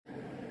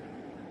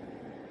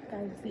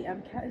Guys, the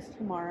MCAT is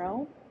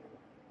tomorrow.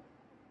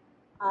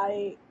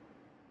 I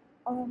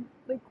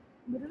like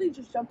literally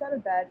just jumped out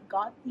of bed,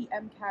 got the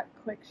MCAT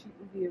quick sheet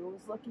review,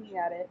 was looking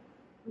at it,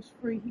 was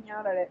freaking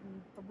out at it,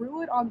 and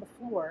threw it on the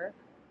floor.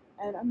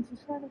 And I'm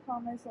just trying to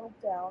calm myself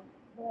down,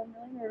 but I'm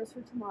really nervous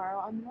for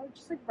tomorrow. I'm gonna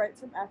just like write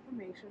some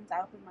affirmations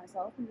out for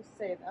myself and just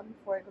say them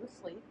before I go to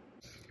sleep.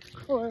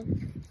 Hello.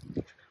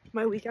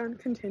 My weekend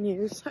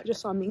continues. I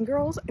just saw Mean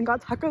Girls and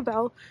got Taco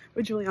Bell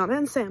with Juliana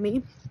and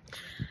Sammy.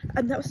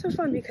 And that was so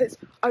fun because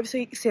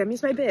obviously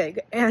Sammy's my big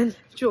and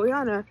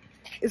Juliana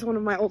is one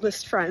of my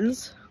oldest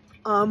friends.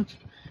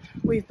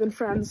 We've been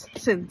friends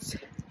since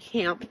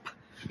camp,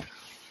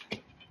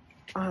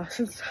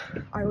 since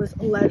I was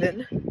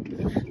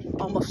 11,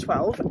 almost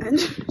 12, and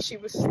she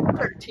was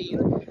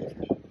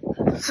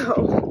 13.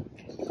 So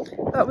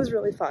that was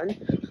really fun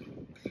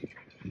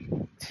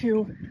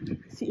to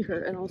see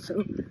her and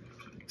also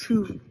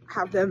to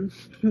have them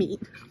meet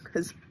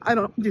because I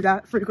don't do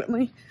that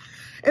frequently.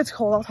 It's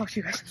cold. I'll talk to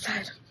you guys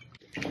inside.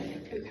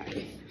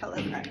 Okay,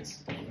 hello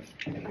friends.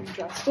 I'm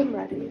dressed and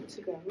ready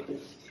to go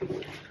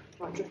to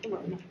Roger from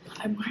Roma.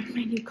 I'm wearing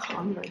my new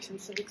Converse. I'm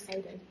so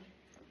excited.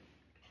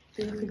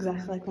 They look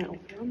exactly like my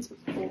old ones,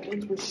 but the old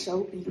ones were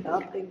so beat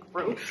up and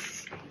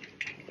gross.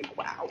 Like,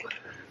 wow.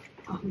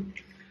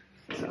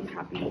 So I'm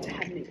happy to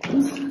have new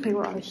ones. They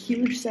were on a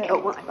huge sale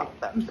when I got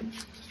them.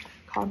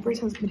 Converse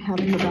has been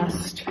having the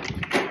best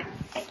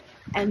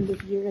end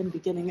of year and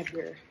beginning of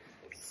year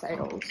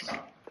sales,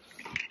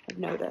 I've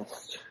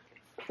noticed.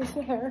 This is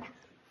the hair.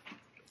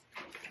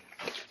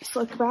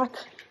 Slick back,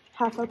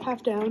 half up,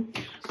 half down.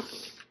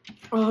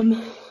 I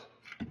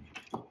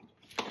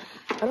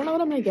don't know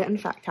what I'm gonna get in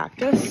Fat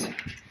Cactus.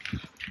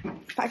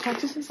 Fat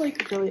Cactus is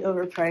like really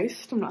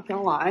overpriced, I'm not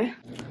gonna lie.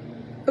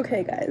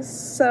 Okay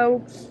guys,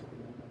 so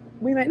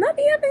we might not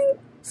be having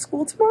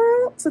school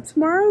tomorrow. So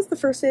tomorrow is the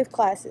first day of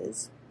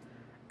classes.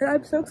 And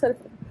I'm so excited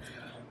for the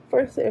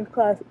first day of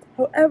classes.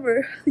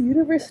 However, the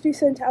university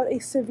sent out a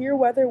severe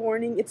weather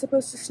warning. It's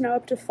supposed to snow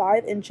up to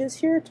 5 inches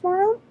here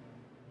tomorrow.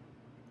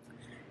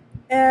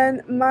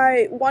 And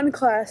my one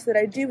class that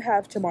I do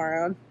have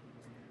tomorrow,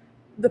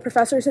 the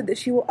professor said that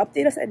she will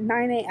update us at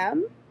 9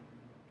 a.m.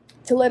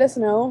 to let us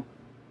know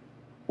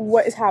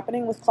what is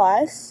happening with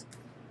class.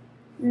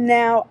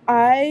 Now,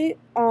 I,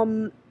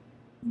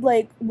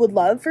 would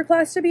love for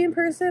class to be in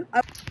person.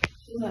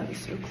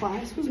 So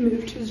class was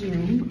moved to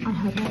Zoom. I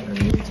had that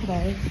earlier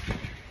today.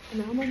 And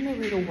now I'm on my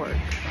way to work.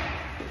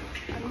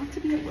 I don't have to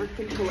be at work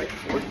until like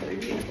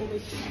 4:30. It's only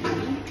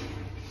 3.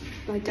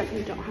 But I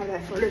definitely don't have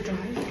that far to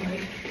drive.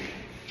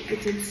 But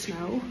it did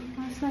snow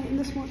last night and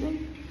this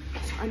morning.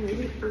 So I'm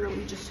leaving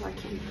early just so I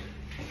can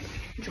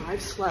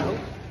drive slow.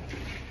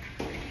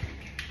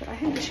 But I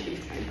think this should be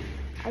fine.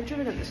 I've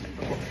driven up this way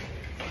before.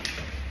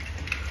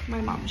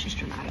 My mom's just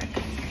dramatic.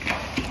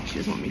 She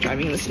doesn't want me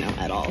driving in the snow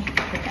at all.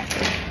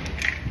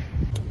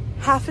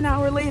 Half an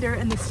hour later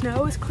and the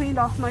snow is cleaned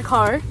off my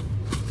car.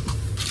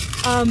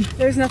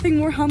 There's nothing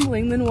more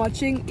humbling than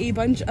watching a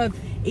bunch of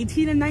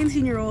 18 and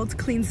 19-year-olds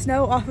clean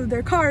snow off of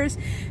their cars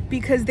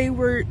because they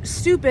were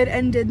stupid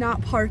and did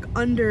not park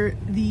under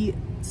the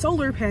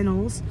solar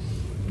panels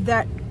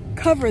that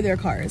cover their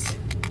cars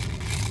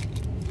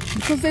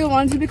because they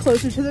wanted to be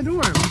closer to the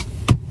dorm.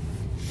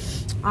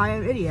 I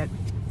am an idiot.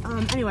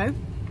 Anyway,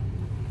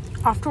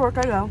 off to work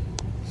I go.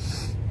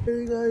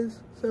 Hey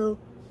guys, so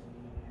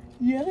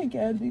yet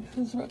again,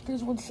 because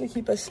Rutgers wants to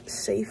keep us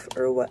safe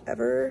or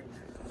whatever,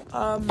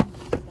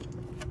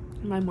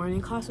 my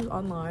morning class was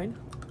online,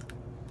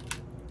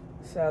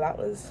 so that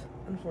was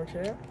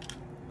unfortunate,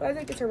 but I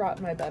did get to rot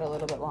in my bed a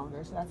little bit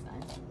longer, so that's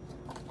nice.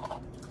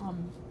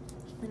 I'm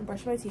gonna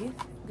brush my teeth,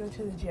 go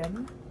to the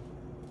gym.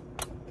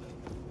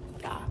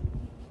 Yeah.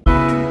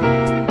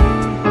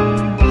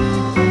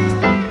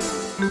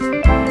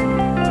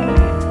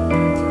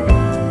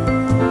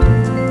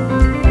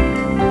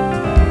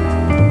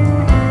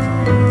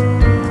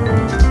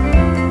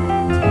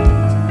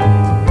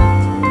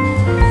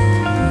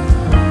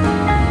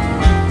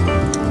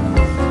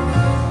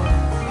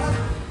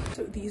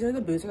 The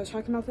boots I was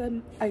talking about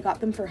them, I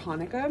got them for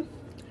Hanukkah.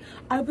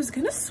 I was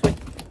gonna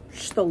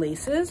switch the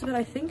laces, but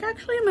I think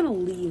actually I'm gonna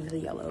leave the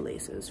yellow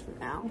laces for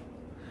now.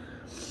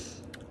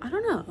 I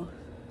don't know.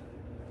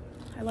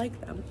 I like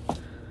them.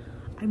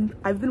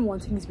 I've been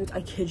wanting these boots,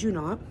 I kid you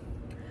not.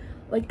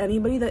 Like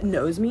anybody that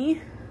knows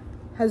me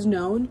has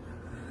known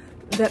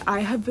that I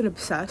have been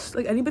obsessed.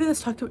 Like anybody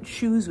that's talked about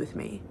shoes with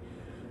me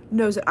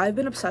knows that I've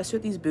been obsessed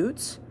with these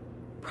boots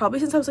probably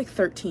since I was like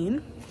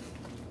 13.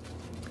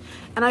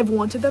 And I've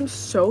wanted them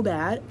so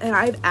bad, and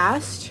I've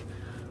asked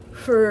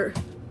for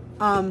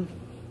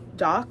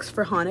Docs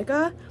for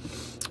Hanukkah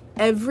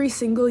every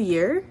single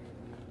year.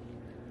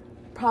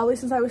 Probably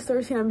since I was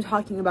 13, I'm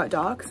talking about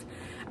Docs.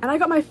 And I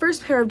got my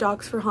first pair of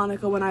Docs for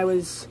Hanukkah when I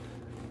was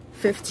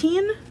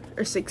 15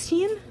 or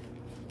 16.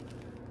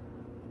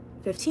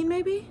 15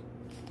 maybe?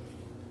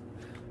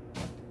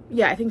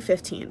 Yeah, I think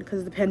 15,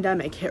 because the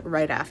pandemic hit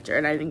right after,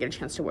 and I didn't get a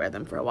chance to wear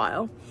them for a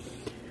while.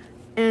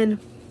 And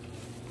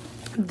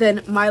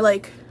then my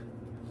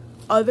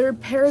other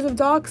pairs of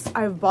Docs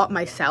I've bought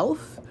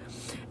myself.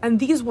 And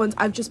these ones,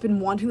 I've just been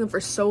wanting them for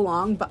so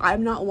long, but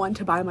I'm not one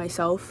to buy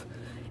myself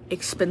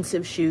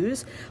expensive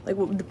shoes. Like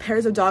the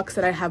pairs of Docs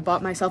that I have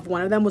bought myself,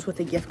 one of them was with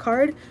a gift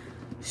card.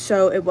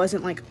 So it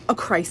wasn't like a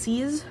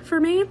crisis for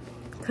me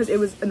because it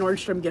was a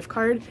Nordstrom gift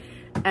card.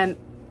 And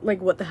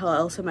like, what the hell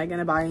else am I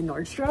gonna buy in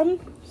Nordstrom?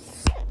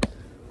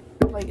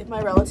 Like, if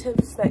my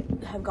relatives that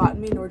have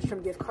gotten me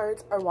Nordstrom gift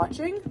cards are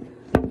watching,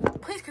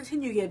 please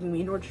continue giving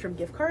me Nordstrom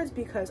gift cards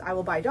because I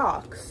will buy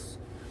Docs.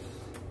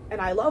 And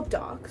I love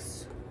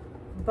Docs.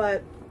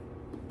 But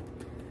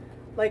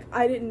like,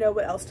 I didn't know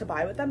what else to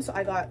buy with them, so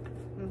I got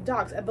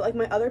Docs. But like,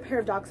 my other pair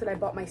of Docs that I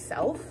bought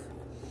myself,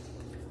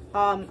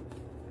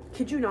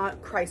 kid you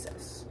not,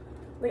 crisis.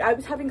 Like, I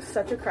was having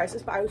such a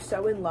crisis, but I was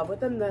so in love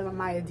with them. They're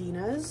my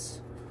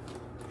Adidas.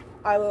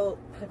 I will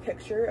put a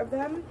picture of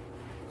them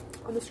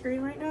on the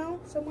screen right now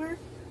somewhere.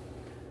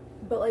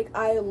 But like,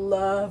 I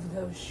love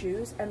those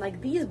shoes, and like,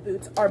 these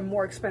boots are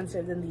more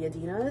expensive than the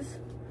Adidas,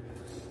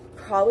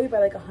 probably by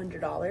like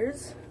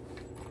 $100.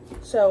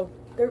 So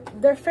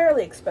they're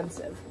fairly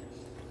expensive,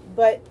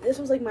 but this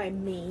was like my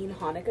main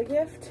Hanukkah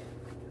gift.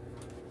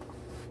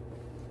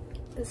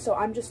 So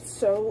I'm just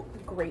so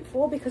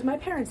grateful because my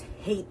parents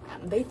hate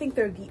them. They think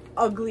they're the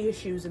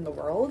ugliest shoes in the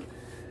world.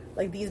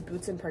 Like these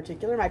boots in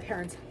particular, my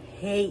parents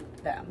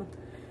hate them.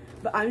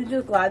 But I'm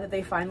just glad that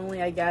they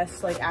finally, I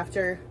guess, like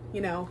after,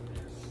 you know,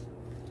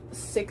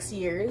 6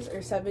 years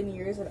or 7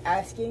 years of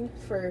asking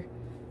for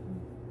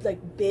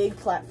like big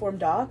platform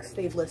Docs,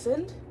 they've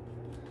listened.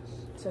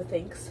 So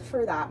thanks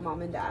for that,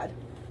 Mom and Dad.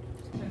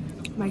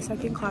 My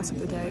second class of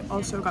the day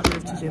also got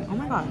moved to Zoom. Oh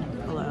my god,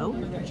 hello?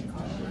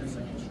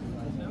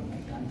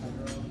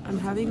 I'm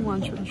having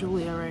lunch with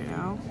Julia right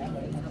now.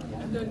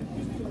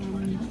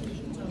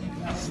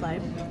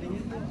 Slide.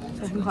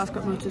 Second class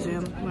got moved to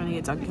Zoom. I'm gonna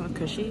get Dunkin' with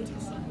Cushy.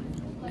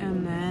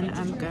 And then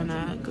I'm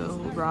gonna go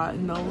rot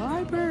in the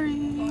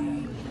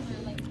library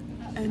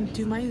and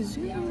do my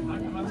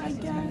Zoom, I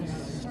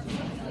guess.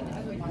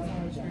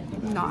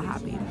 Not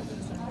happy.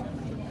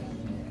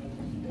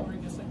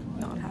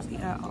 Not happy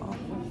at all.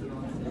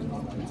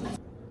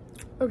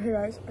 Okay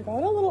guys, I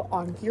got a little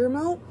Anki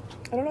remote.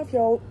 I don't know if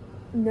y'all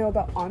know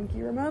about Anki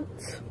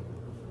remotes,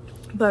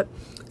 but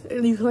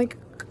you can like,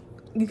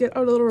 you get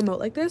a little remote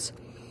like this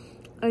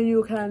and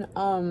you can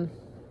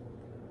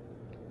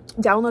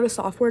download a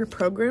software to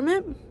program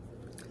it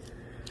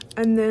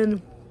and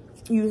then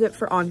use it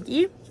for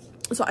Anki.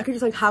 So I could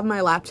just like have my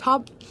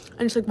laptop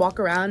and just like walk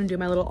around and do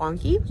my little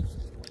Anki.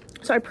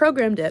 So I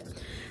programmed it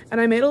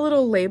and I made a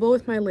little label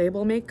with my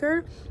label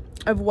maker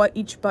of what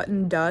each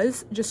button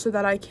does, just so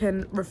that I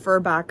can refer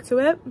back to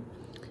it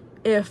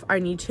if I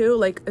need to,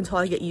 like until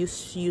I get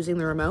used to using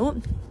the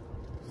remote.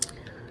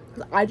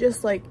 I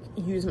just like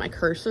use my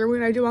cursor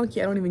when I do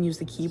Anki. I don't even use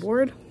the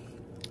keyboard.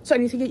 So I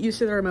need to get used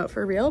to the remote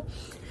for real.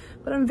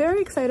 But I'm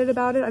very excited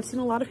about it. I've seen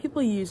a lot of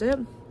people use it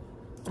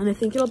and I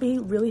think it'll be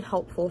really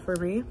helpful for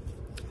me.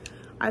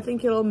 I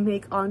think it'll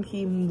make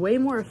Anki way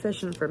more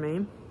efficient for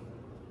me.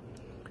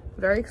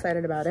 Very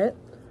excited about it.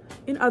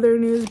 In other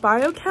news,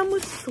 biochem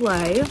was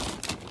slay.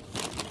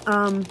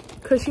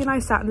 Cushy and I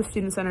sat in the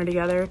student center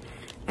together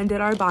and did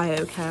our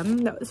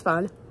biochem. That was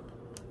fun.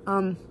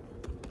 A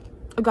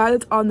guy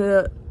that's on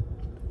the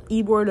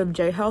e-board of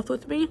J-Health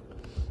with me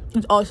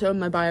is also in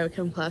my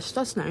biochem class.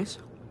 That's nice.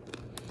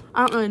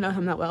 I don't really know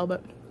him that well,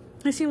 but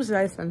he seems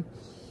nice, and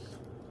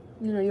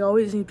you know, you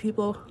always need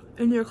people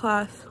in your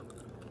class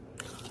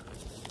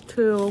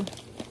to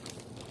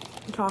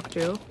talk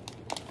to.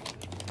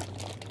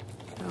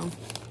 So.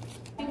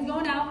 I'm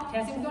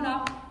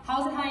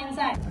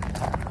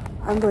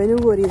going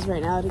to Woody's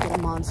right now to get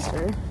a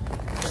Monster.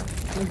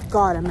 Oh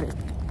god, I'm gonna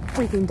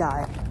freaking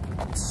die.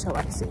 It's so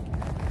icy.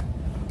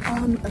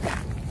 Okay.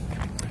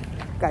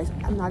 Guys,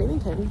 I'm not even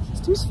kidding.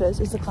 Systems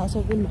Phys is the class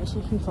I've been most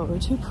looking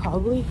forward to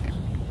probably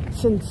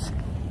since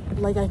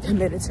like I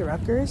committed to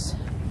Rutgers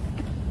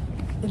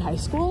in high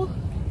school.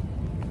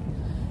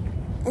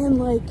 And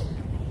like,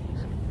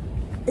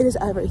 it is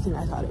everything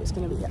I thought it was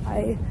gonna be.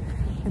 I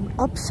am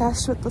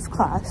obsessed with this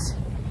class.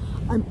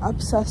 I'm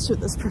obsessed with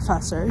this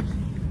professor.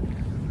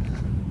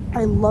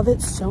 I love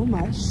it so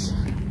much.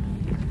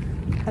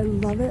 I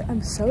love it.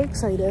 I'm so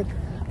excited.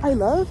 I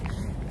love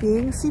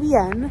being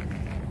CBN.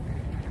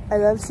 I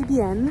love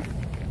CBN.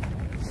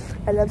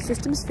 I love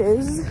Systems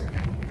Phys.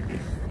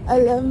 I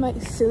love my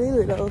silly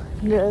little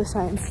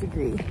neuroscience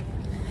degree.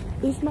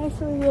 Is my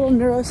silly little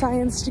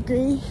neuroscience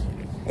degree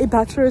a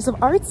Bachelor's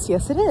of Arts?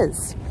 Yes, it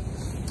is.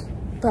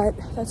 But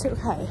that's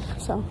okay.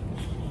 So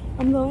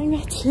I'm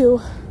going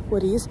to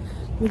Woody's.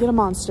 I'm gonna get a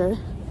Monster.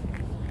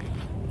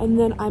 And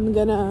then I'm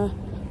gonna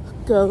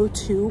go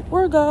to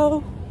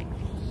Orgo.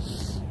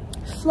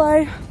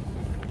 Slay.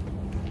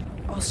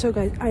 Also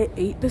guys, I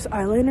ate this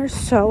eyeliner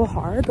so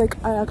hard.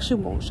 Like, I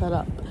actually won't shut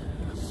up.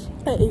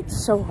 I ate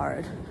so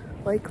hard.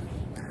 Like,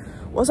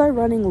 was I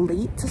running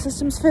late to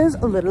Systems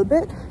Phys? A little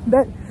bit,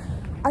 but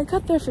I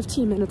got there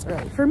 15 minutes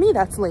early. For me,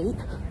 that's late.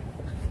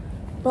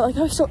 But like,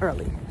 I was still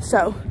early.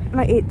 So, and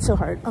I ate so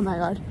hard. Oh my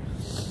god.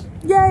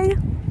 Yay!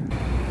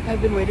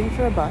 I've been waiting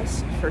for a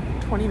bus for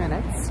 20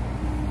 minutes.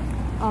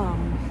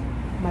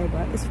 My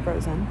butt is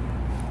frozen.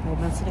 I've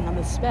been sitting on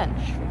this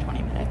bench for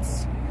 20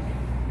 minutes.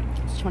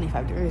 It's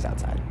 25 degrees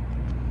outside.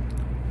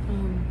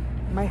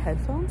 My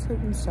headphones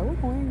have been so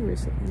annoying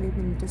recently. They've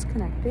been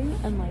disconnecting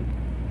and like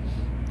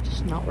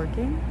just not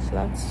working, so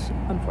that's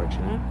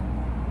unfortunate.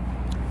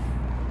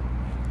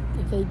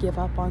 If they give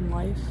up on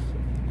life,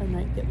 I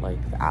might get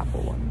like the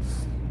Apple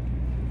ones.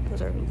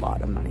 Those are a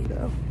lot of money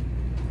though.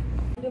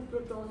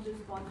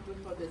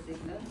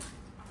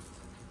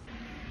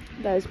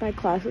 Guys, my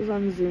class is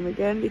on Zoom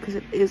again because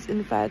it is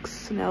in fact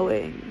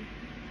snowing.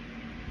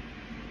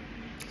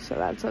 So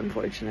that's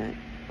unfortunate.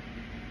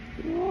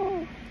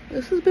 Oh,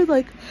 this has been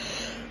like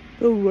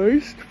the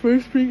worst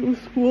first week of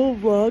school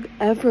vlog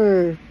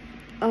ever.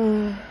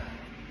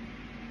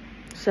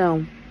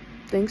 So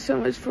thanks so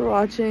much for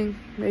watching.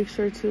 Make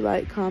sure to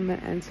like,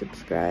 comment, and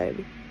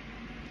subscribe.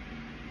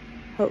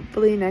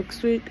 Hopefully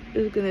next week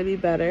is gonna be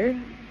better.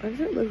 Why does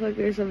it look like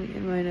there's something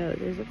in my nose?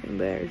 There's nothing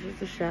there, it's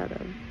just a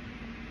shadow.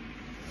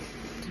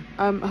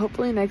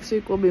 Hopefully next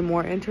week will be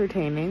more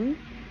entertaining.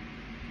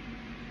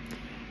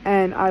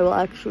 And I will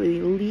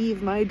actually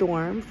leave my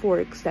dorm for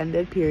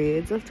extended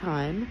periods of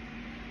time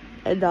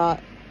and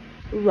not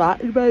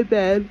rot in my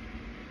bed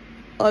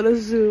on a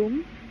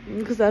Zoom,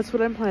 because that's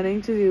what I'm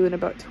planning to do in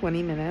about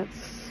 20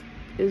 minutes,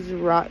 is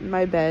rot in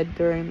my bed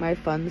during my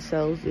fun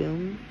cell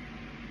Zoom.